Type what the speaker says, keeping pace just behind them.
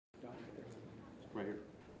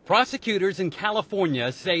Prosecutors in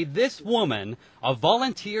California say this woman, a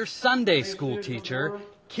volunteer Sunday school teacher,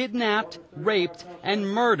 kidnapped, raped, and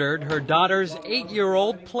murdered her daughter's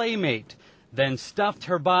 8-year-old playmate, then stuffed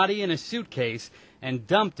her body in a suitcase and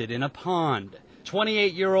dumped it in a pond.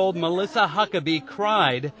 28-year-old Melissa Huckabee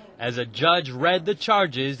cried as a judge read the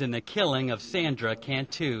charges in the killing of Sandra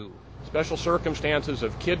Cantu. Special circumstances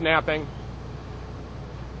of kidnapping,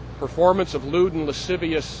 performance of lewd and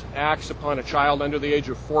lascivious acts upon a child under the age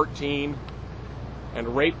of 14,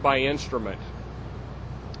 and rape by instrument.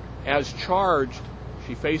 As charged,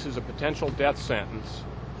 she faces a potential death sentence,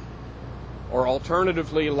 or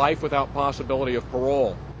alternatively, life without possibility of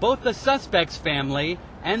parole. Both the suspect's family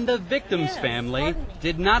and the victim's family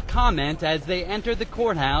did not comment as they entered the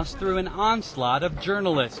courthouse through an onslaught of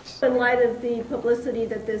journalists. In light of the publicity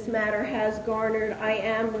that this matter has garnered, I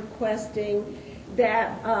am requesting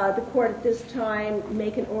that the court at this time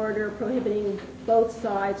make an order prohibiting both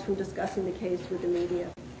sides from discussing the case with the media.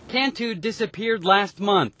 Cantu disappeared last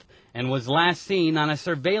month and was last seen on a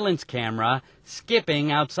surveillance camera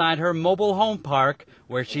skipping outside her mobile home park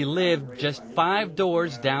where she lived just 5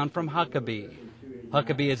 doors down from Huckabee.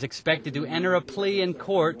 Huckabee is expected to enter a plea in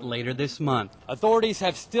court later this month. Authorities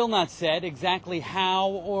have still not said exactly how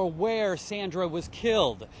or where Sandra was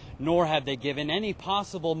killed, nor have they given any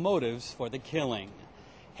possible motives for the killing.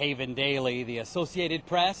 Haven Daily, The Associated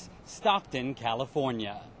Press, Stockton,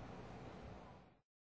 California.